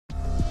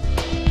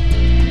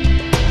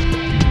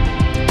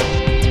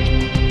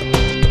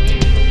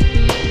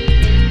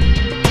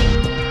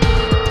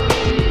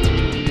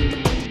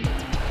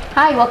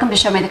Hi, welcome to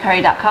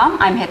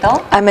ShowMeTheCurry.com. I'm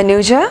Hital. I'm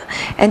Anuja,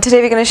 and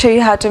today we're going to show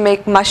you how to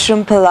make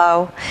mushroom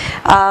pulao.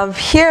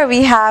 Here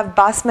we have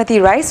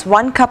basmati rice,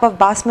 1 cup of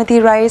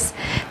basmati rice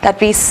that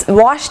we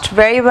washed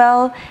very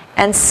well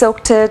and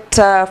soaked it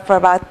for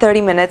about 30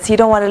 minutes. You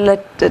don't want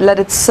to let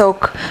it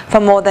soak for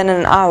more than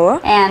an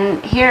hour.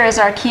 And here is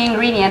our key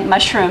ingredient,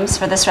 mushrooms,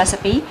 for this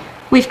recipe.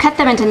 We've cut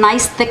them into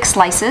nice thick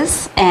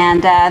slices,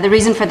 and the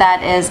reason for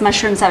that is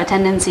mushrooms have a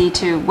tendency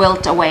to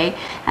wilt away,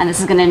 and this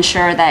is going to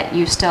ensure that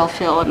you still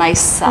feel a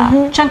nice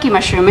chunky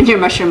mushroom in your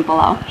mushroom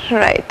pulao.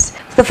 Right.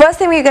 The first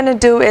thing we're going to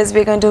do is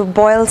we're going to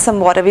boil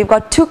some water. We've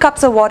got 2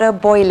 cups of water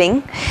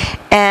boiling,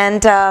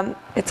 and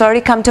it's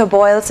already come to a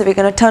boil, so we're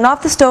going to turn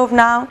off the stove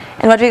now.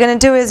 And what we're going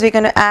to do is we're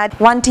going to add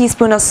 1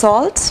 teaspoon of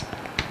salt,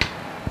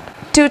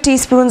 2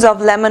 teaspoons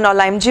of lemon or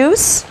lime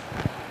juice,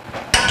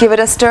 give it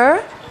a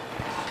stir.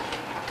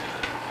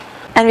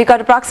 And we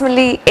got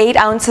approximately 8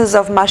 ounces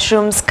of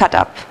mushrooms cut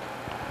up.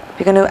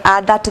 We're going to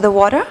add that to the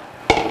water.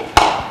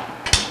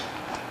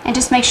 And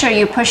just make sure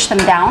you push them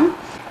down.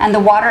 And the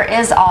water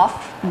is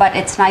off, but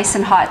it's nice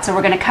and hot, so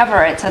we're going to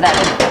cover it so that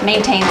it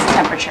maintains the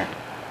temperature.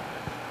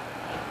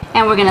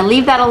 And we're going to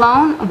leave that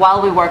alone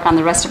while we work on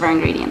the rest of our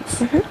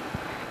ingredients.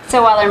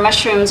 So while our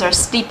mushrooms are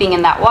steeping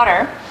in that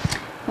water,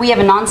 we have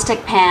a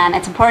non-stick pan.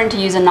 It's important to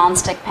use a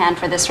non-stick pan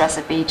for this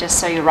recipe just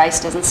so your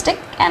rice doesn't stick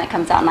and it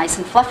comes out nice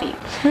and fluffy.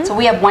 So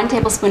we have 1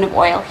 tablespoon of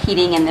oil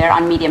heating in there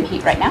on medium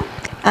heat right now.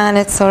 And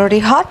it's already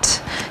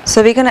hot.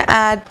 So we're going to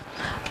add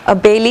a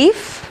bay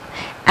leaf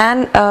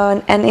and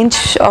an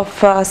inch of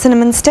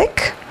cinnamon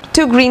stick,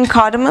 2 green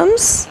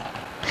cardamoms,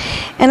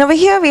 and over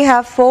here we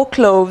have 4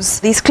 cloves.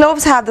 These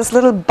cloves have this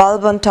little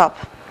bulb on top.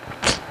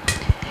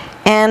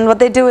 And what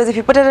they do is if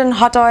you put it in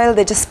hot oil,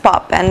 they just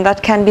pop, and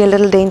that can be a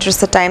little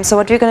dangerous at times. So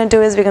what we're going to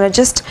do is we're going to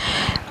just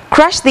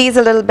crush these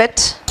a little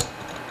bit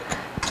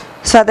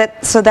so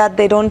that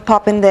they don't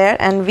pop in there,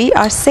 and we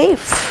are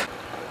safe.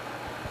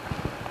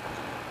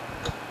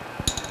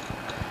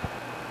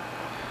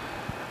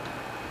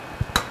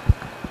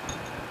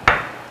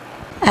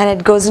 And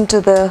it goes into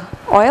the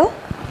oil.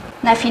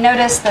 Now if you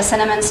notice, the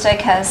cinnamon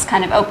stick has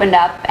kind of opened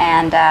up,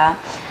 and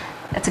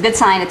it's a good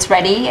sign it's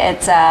ready.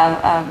 It's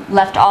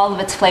left all of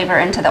its flavor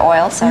into the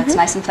oil, so it's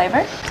nice and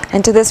flavored.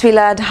 And to this we'll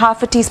add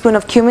half a teaspoon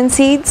of cumin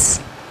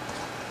seeds.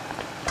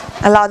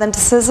 Allow them to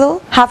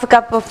sizzle. Half a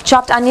cup of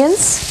chopped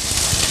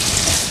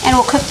onions. And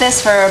we'll cook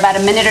this for about a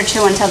minute or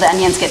 2 until the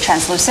onions get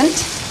translucent.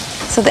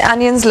 So the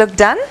onions look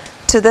done.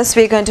 To this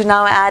we're going to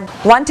now add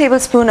 1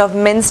 tablespoon of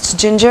minced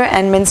ginger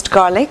and minced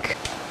garlic.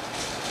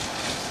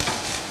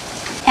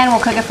 And we'll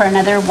cook it for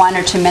another 1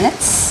 or 2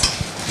 minutes.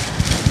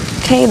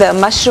 Okay, the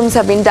mushrooms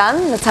have been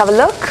done. Let's have a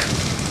look.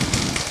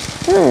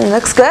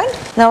 Looks good.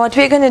 Now what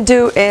we're going to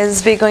do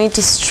is we're going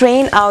to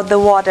strain out the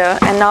water,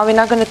 and now we're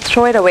not going to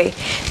throw it away.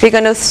 We're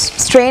going to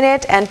strain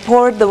it and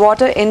pour the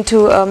water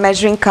into a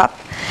measuring cup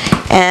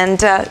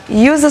and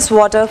use this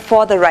water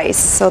for the rice.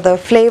 So the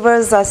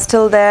flavors are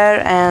still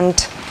there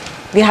and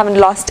we haven't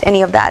lost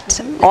any of that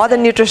or the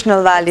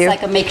nutritional value.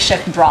 It's like a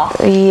makeshift broth.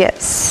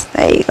 Yes,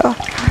 there you go.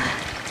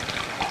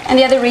 And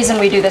the other reason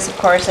we do this, of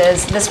course,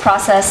 is this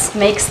process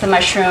makes the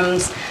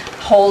mushrooms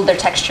hold their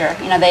texture.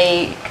 You know,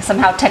 they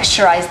somehow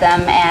texturize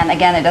them, and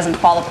again, it doesn't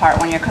fall apart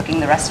when you're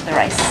cooking the rest of the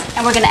rice.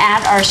 And we're going to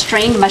add our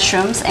strained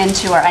mushrooms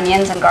into our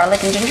onions and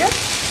garlic and ginger.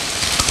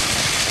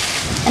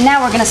 And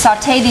now we're going to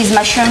saute these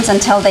mushrooms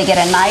until they get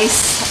a nice,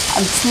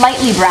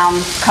 slightly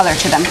brown color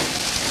to them.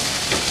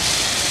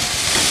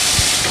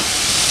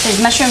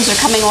 These mushrooms are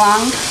coming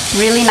along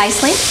really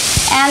nicely.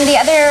 And the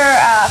other,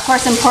 of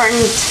course,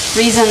 important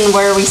reason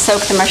where we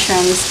soak the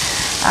mushrooms,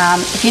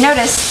 if you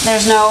notice,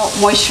 there's no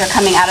moisture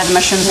coming out of the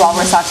mushrooms while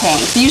we're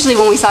sauteing. So usually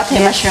when we saute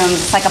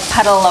mushrooms, it's like a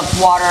puddle of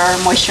water,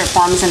 moisture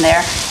forms in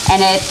there, and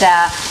it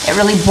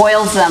really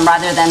boils them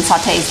rather than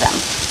sautés them.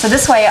 So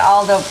this way,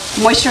 all the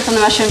moisture from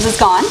the mushrooms is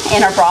gone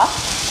in our broth,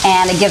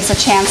 and it gives a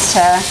chance to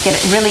get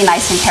it really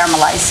nice and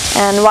caramelized.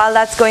 And while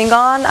that's going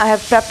on, I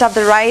have prepped up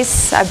the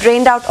rice. I've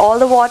drained out all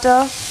the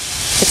water.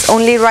 It's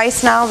only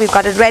rice now. We've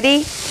got it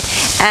ready.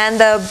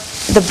 And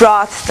the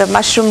broth, the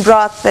mushroom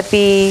broth that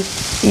we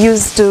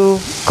use to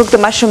cook the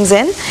mushrooms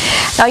in.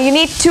 Now you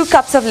need 2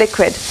 cups of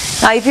liquid.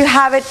 Now if you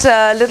have it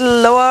a little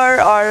lower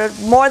or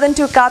more than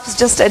 2 cups,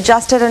 just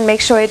adjust it and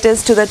make sure it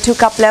is to the 2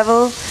 cup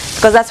level,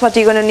 because that's what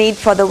you're going to need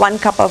for the 1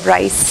 cup of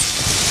rice.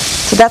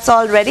 So that's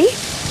all ready.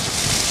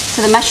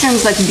 So the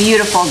mushrooms look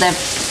beautiful. They've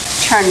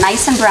turned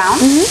nice and brown,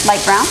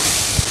 light brown.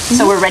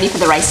 So we're ready for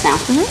the rice now.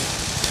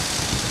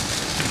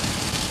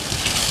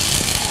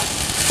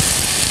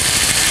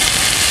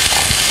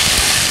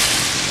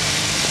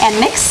 And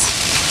mix.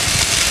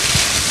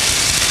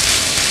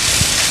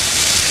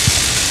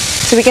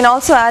 So we can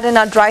also add in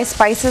our dry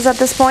spices at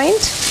this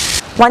point.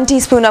 1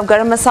 teaspoon of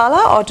garam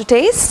masala or to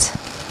taste.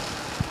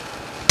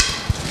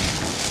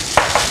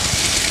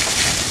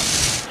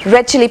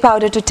 Red chili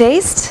powder to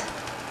taste.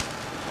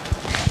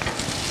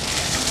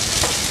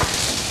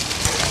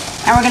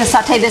 And we're going to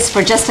saute this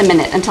for just a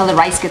minute until the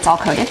rice gets all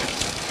coated.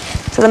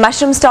 So the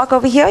mushroom stock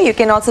over here, you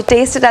can also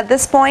taste it at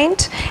this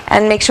point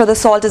and make sure the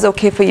salt is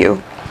okay for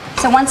you.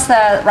 So once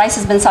the rice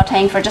has been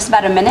sauteing for just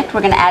about a minute, we're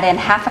going to add in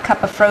half a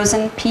cup of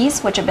frozen peas,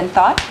 which have been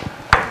thawed,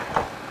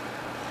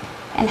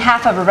 and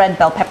half of a red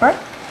bell pepper,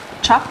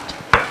 chopped,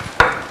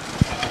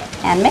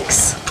 and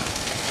mix.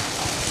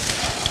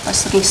 Oh,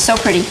 it's looking so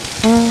pretty.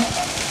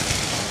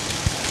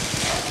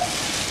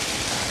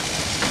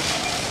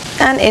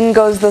 And in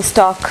goes the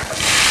stock.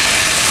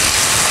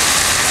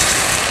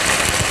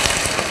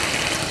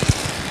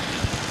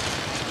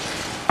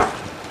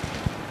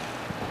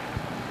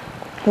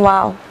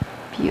 Wow.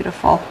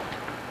 Beautiful.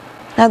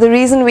 Now the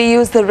reason we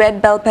use the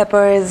red bell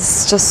pepper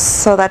is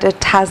just so that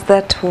it has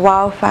that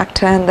wow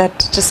factor and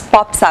that just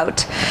pops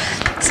out.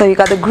 So you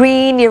got the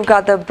green, you've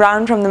got the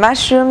brown from the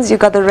mushrooms, you've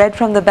got the red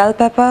from the bell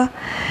pepper.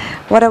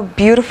 What a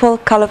beautiful,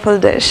 colorful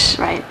dish.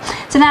 Right.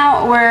 So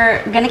now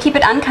we're going to keep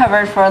it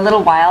uncovered for a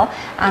little while.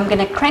 I'm going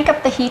to crank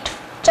up the heat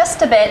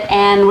just a bit,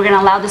 and we're going to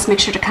allow this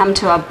mixture to come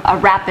to a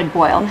rapid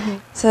boil.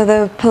 So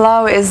the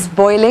pulao is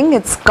boiling.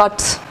 It's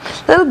got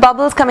little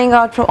bubbles coming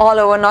out from all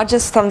over, not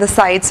just from the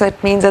side. So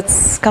it means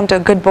it's come to a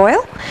good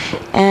boil.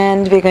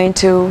 And we're going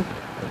to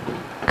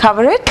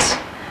cover it,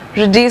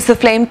 reduce the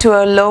flame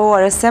to a low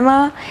or a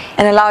simmer,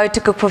 and allow it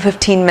to cook for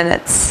 15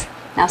 minutes.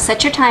 Now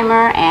set your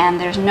timer, and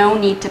there's no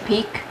need to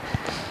peek.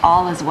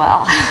 All is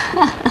well.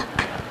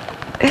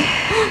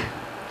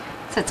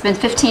 So it's been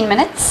 15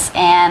 minutes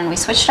and we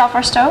switched off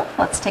our stove.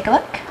 Let's take a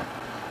look.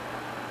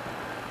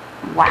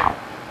 Wow.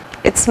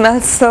 It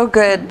smells so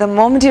good. The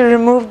moment you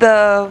remove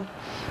the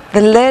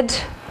lid,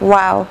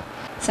 wow.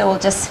 So we'll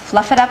just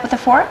fluff it up with a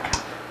fork.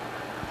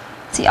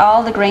 See,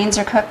 all the grains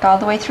are cooked all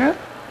the way through.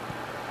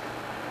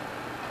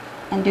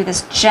 And do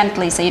this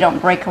gently so you don't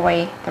break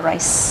away the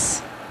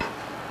rice.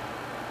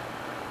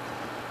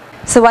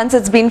 So once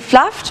it's been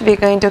fluffed, we're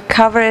going to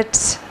cover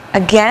it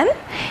again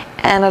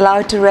and allow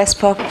it to rest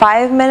for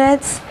 5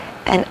 minutes,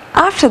 and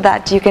after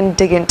that you can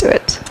dig into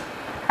it.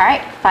 All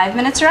right, 5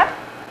 minutes are up.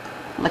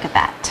 Look at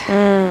that.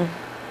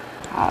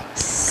 Oh,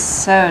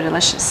 so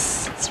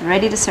delicious. It's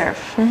ready to serve.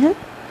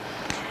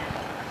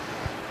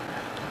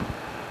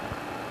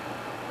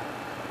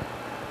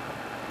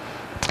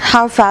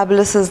 How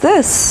fabulous is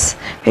this?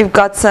 We've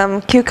got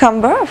some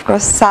cucumber, of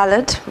course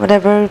salad,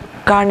 whatever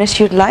garnish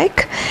you'd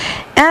like.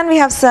 And we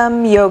have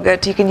some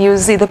yogurt. You can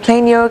use either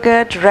plain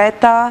yogurt,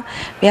 raita.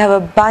 We have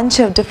a bunch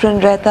of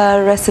different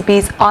raita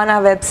recipes on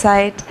our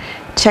website.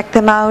 Check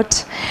them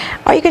out.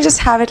 Or you can just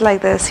have it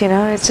like this, you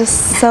know. It's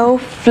just so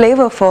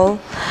flavorful,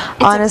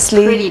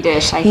 honestly. It's a pretty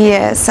dish, I think.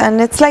 Yes, and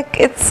it's like,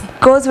 it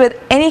goes with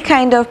any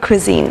kind of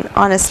cuisine,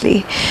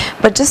 honestly.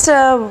 But just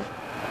a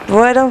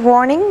word of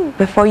warning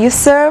before you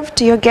serve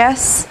to your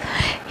guests,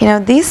 you know,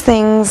 these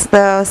things,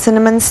 the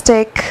cinnamon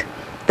stick,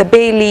 the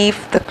bay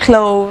leaf, the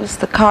cloves,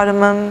 the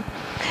cardamom,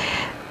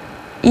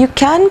 you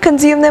can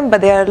consume them, but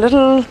they are a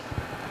little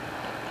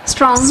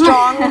strong,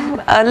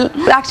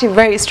 actually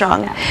very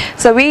strong. Yeah.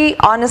 So we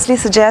honestly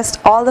suggest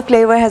all the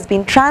flavor has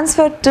been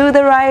transferred to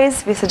the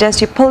rice. We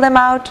suggest you pull them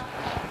out,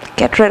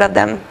 get rid of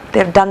them.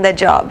 They've done their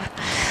job.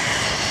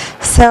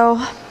 So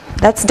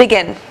let's dig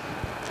in.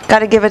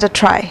 Gotta give it a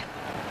try.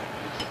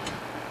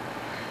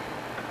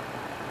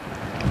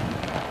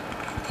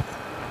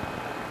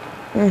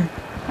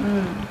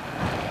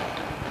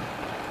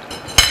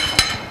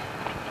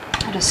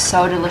 It is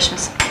so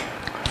delicious.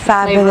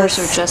 Fabulous. Flavors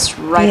are just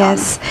right on.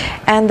 Yes,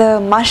 and the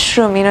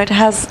mushroom, you know, it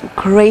has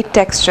great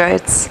texture.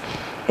 It's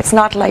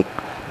not like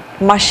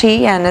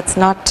mushy, and it's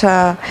not.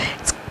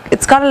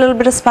 It's got a little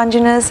bit of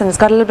sponginess, and it's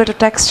got a little bit of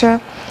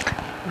texture.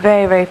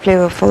 Very, very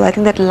flavorful. I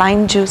think that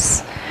lime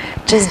juice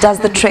just does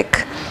the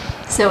trick.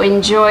 So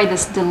enjoy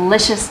this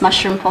delicious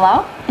mushroom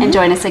pulao, and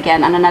join us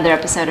again on another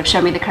episode of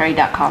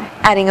ShowMeTheCurry.com.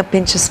 Adding a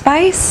pinch of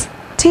spice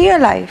to your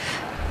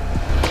life.